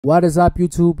What is up,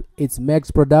 YouTube? It's Mick's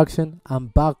production. I'm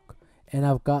back and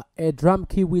I've got a drum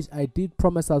kit which I did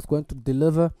promise I was going to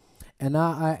deliver, and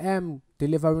now I am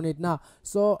delivering it now.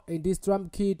 So in this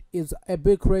drum kit is a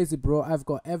bit crazy, bro. I've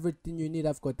got everything you need.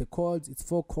 I've got the chords, it's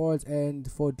 4 chords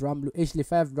and 4 actually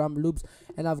 5 drum loops,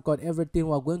 and I've got everything.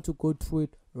 We're going to go through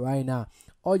it right now.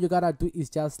 All you gotta do is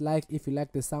just like, if you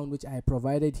like the sound which I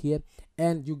provided here,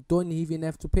 and you don't even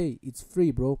have to pay. It's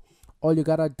free, bro. All you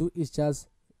gotta do is just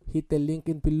hit the link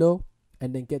in below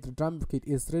and then get the drum kit.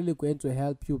 It's really going to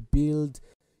help you build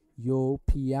your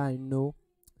piano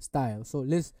style. So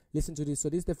let's listen to this. So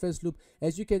this is the first loop.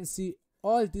 As you can see,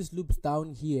 all these loops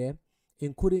down here,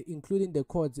 including the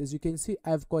chords, as you can see,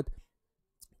 I've got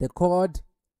the chord,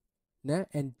 nah,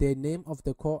 and the name of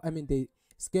the chord, the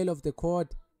scale of the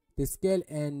chord, the scale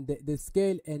and the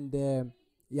scale and the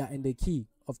and the key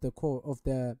of the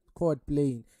chord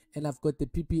playing, and I've got the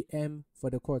ppm for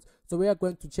the chords. So we are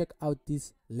going to check out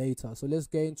this later. So let's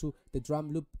get into the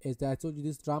drum loop. As I told you,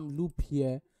 this drum loop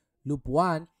here, loop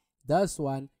 1, this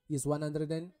one is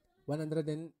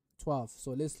 112.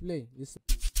 So let's play this.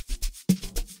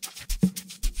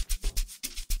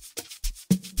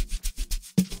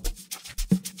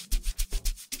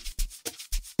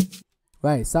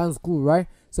 Right, sounds good, right?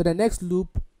 So the next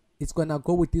loop, it's gonna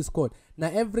go with this chord.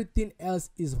 Now everything else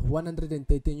is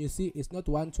 113. You see, it's not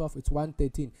 112, it's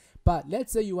 113. But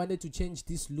let's say you wanted to change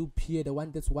this loop here, the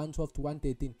one that's 112 to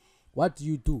 113. What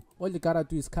do? All you gotta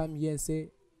do is come here and say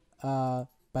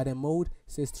by the mode,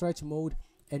 say stretch mode,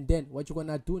 and then what you're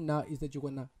gonna do now is that you're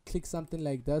gonna click something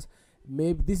like this.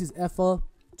 Maybe this is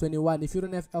FL21. If you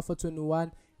don't have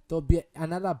FL21, there'll be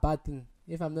another button,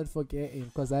 if I'm not forgetting,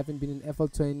 because I haven't been in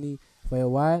FL20 for a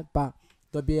while, but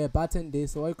there'll be a button there.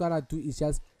 So all you gotta do is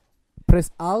just press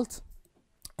Alt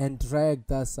and drag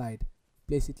that side,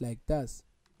 place it like this,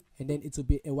 and then it will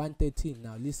be a 113.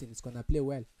 Now listen, it's gonna play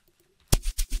well.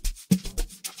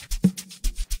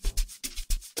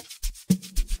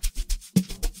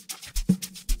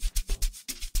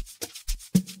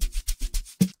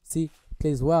 See,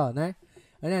 plays well, nah?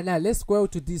 And then now let's go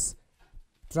to this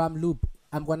drum loop.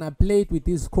 I'm gonna play it with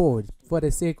this chord for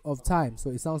the sake of time. So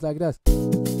it sounds like this.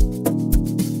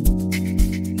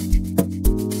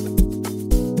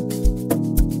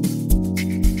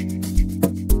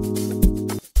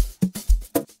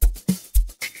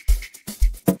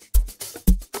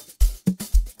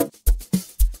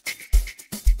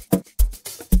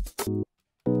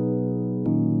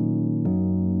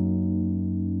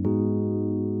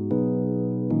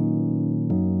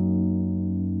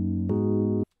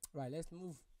 Right, let's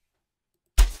move.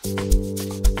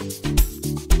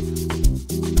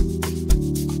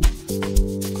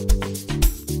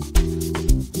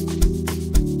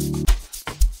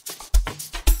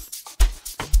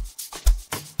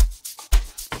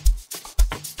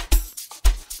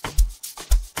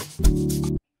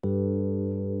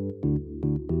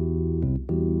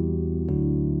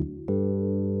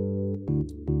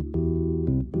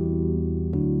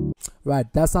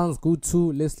 Right, that sounds good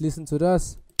too. Let's listen to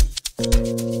this.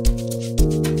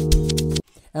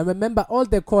 And remember, all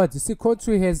the chords, you see, chord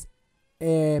 3 has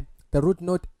the root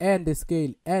note and the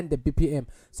scale and the BPM.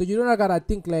 So you don't gotta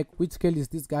think like which scale is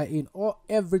this guy in, or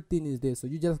everything is there. So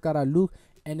you just gotta look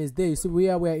and it's there. You see,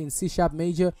 we're in C sharp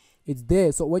major, it's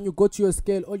there. So when you go to your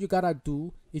scale, all you gotta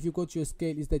do, if you go to your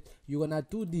scale, is that you're gonna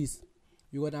do this.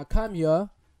 You're gonna come here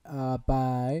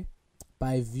by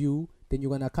view, then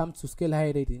you're gonna come to scale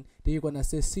high rating, then you're gonna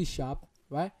say C sharp,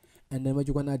 right? And then what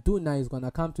you're gonna do now is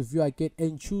gonna come to view again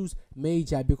and choose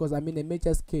major, because I'm in a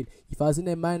major scale. If I was in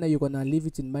a minor, you're gonna leave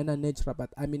it in minor natural, but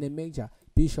I'm in a major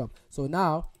B sharp. So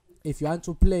now if you want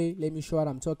to play, let me show what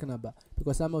I'm talking about,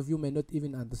 because some of you may not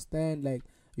even understand. Like,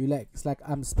 it's like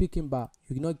I'm speaking, but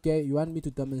you want me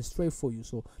to demonstrate for you.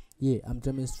 So yeah, I'm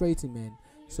demonstrating, man.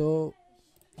 So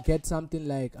get something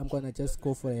like, I'm gonna just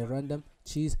go for a random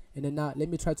cheese, and then now let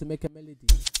me try to make a melody.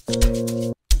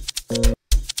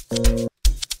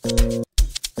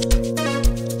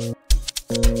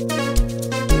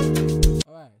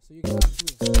 Alright, so you got to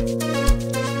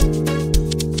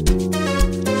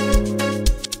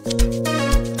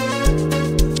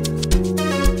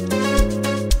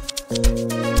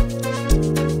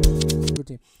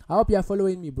I hope you are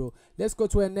following me, bro. Let's go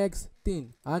to the next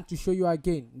thing. I want to show you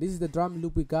again. This is the drum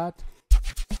loop we got.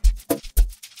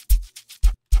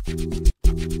 Yeah.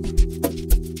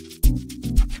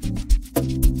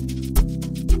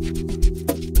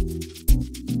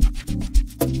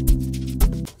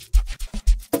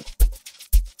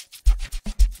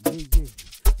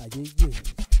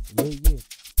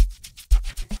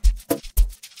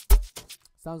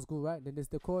 Sounds good, right? Then there's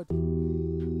the chord.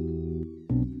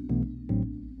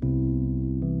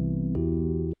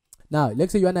 Now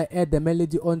let's say you wanna add the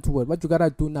melody onto it. What you gotta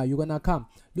do now, you're gonna come,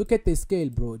 look at the scale,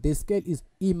 bro. The scale is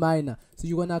E minor, so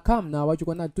you're gonna come now. What you're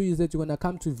gonna do is that you're gonna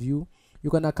come to view,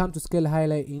 you're gonna come to scale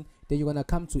highlighting, then you're gonna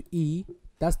come to E.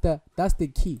 That's the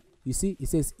key. You see it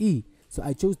says E, so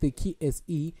I chose the key as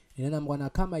E, and then I'm gonna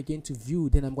come again to view,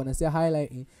 then I'm gonna say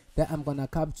highlighting, then I'm gonna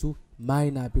come to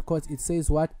minor, because it says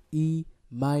what? E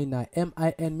minor.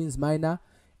 M-I-N means minor,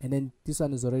 and then this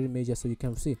one is already major, so you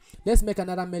can see. Let's make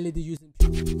another melody using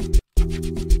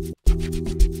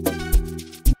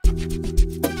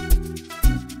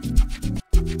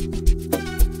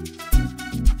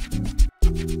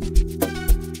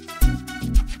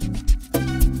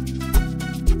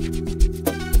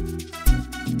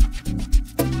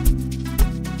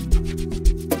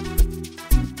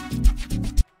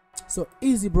so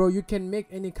easy, bro. You can make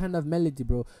any kind of melody,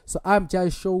 bro. So I'm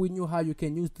just showing you how you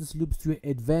can use these loops to your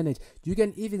advantage. You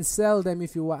can even sell them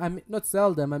if you want. I mean, not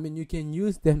sell them, I mean you can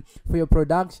use them for your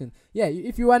production. Yeah,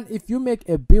 if you make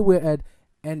a beware ad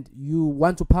and you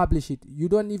want to publish it, you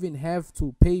don't even have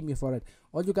to pay me for it.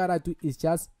 All you gotta do is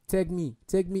just tag me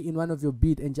in one of your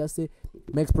beat and just say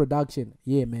Max Production.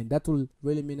 Yeah, man, that will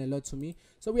really mean a lot to me.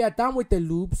 So we are done with the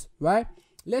loops, right?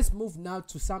 Let's move now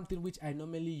to something which I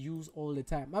normally use all the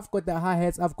time. I've got the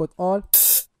hi-hats, I've got all.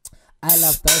 I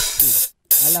love that too.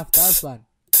 I love that one.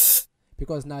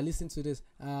 Because now listen to this.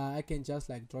 I can just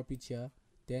like drop it here.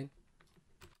 Then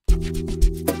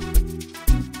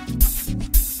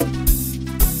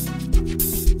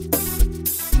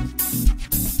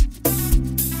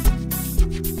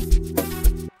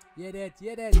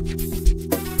yeah that.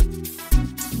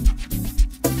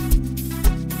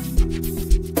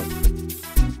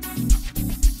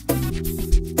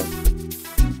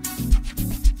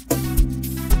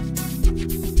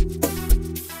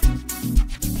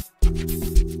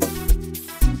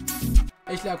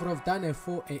 Actually, I could have done a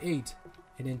 4, a 8,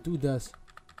 and then do this.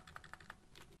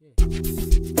 Yeah.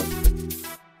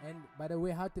 And by the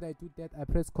way, how did I do that? I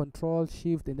press Control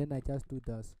Shift and then I just do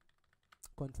this.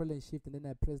 Control and Shift and then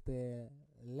I press the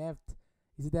left.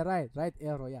 Is it the right? Right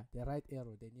arrow, yeah. The right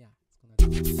arrow. Then yeah, it's gonna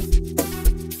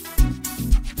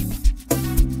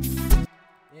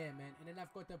yeah, man. And then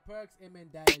I've got the perks,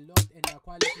 and dialogue and the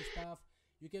quality stuff.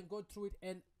 You can go through it,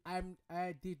 and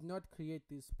I did not create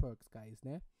these perks, guys.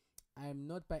 Né? I'm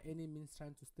not by any means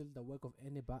trying to steal the work of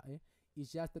anybody.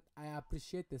 It's just that I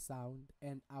appreciate the sound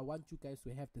and I want you guys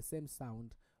to have the same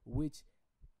sound which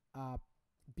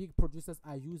big producers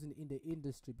are using in the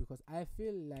industry, because I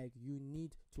feel like you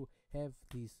need to have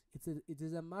this. It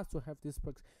is a must to have these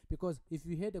perks, because if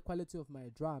you hear the quality of my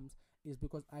drums, is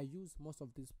because I use most of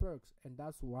these perks, and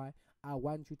that's why I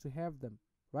want you to have them,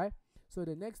 right? So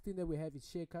the next thing that we have is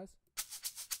shakers.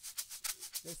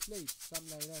 Let's play it,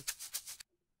 something like that.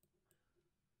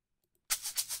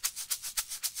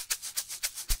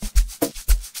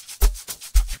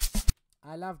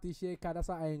 I love this shaker, that's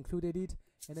why I included it.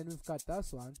 And then we've got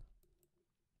this one.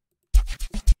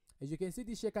 As you can see,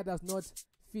 this shaker does not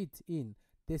fit in.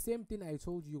 The same thing I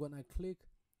told you, you're gonna click,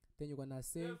 then you're gonna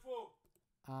say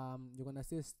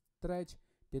stretch,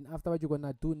 then after what you're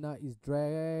gonna do now is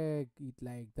drag it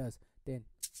like this. Then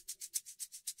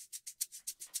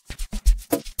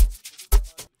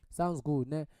sounds good,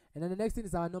 né? And then the next thing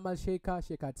is our normal shaker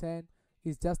 10.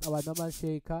 It's just our normal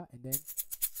shaker, and then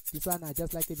this one I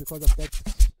just like it because of that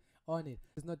on it.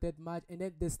 It's not that much. And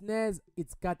then the snares,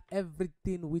 it's got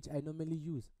everything which I normally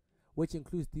use, which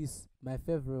includes this, my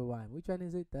favorite one. Which one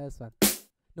is it? This one.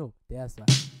 No, this one.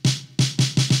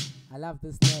 I love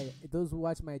this snare. Those who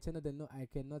watch my channel, they know I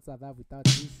cannot survive without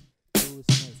these two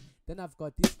snares. Then I've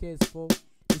got this case for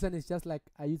this one. Is just like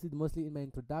I use it mostly in my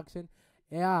introduction.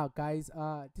 Yeah, guys,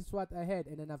 this is what I had.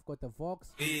 And then I've got the Vox.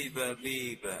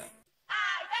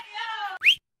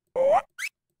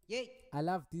 I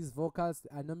love these vocals.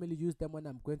 I normally use them when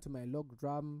I'm going to my log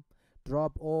drum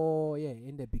drop, or yeah,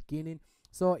 in the beginning.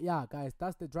 So yeah, guys,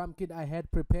 that's the drum kit I had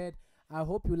prepared. I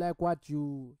hope you like what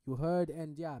you heard,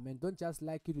 and yeah, man, don't just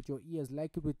like it with your ears,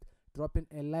 like it with dropping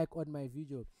a like on my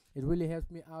video. It really helps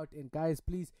me out. And guys,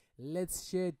 please, let's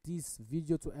share this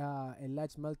video to a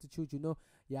large multitude. You know,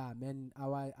 yeah, man,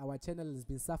 our channel has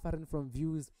been suffering from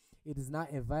views. It is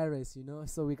not a virus, you know,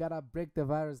 so we gotta break the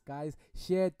virus, guys.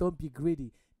 Share, don't be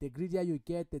greedy. The greedier you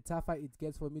get, the tougher it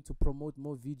gets for me to promote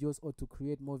more videos or to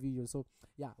create more videos. So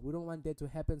yeah, we don't want that to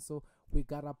happen, so we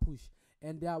gotta push.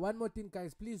 And one more thing,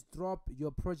 guys, please drop your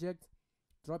project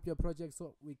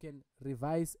so we can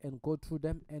revise and go through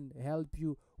them and help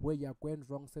you where you're going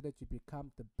wrong, so that you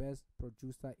become the best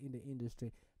producer in the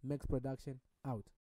industry. Max Production out.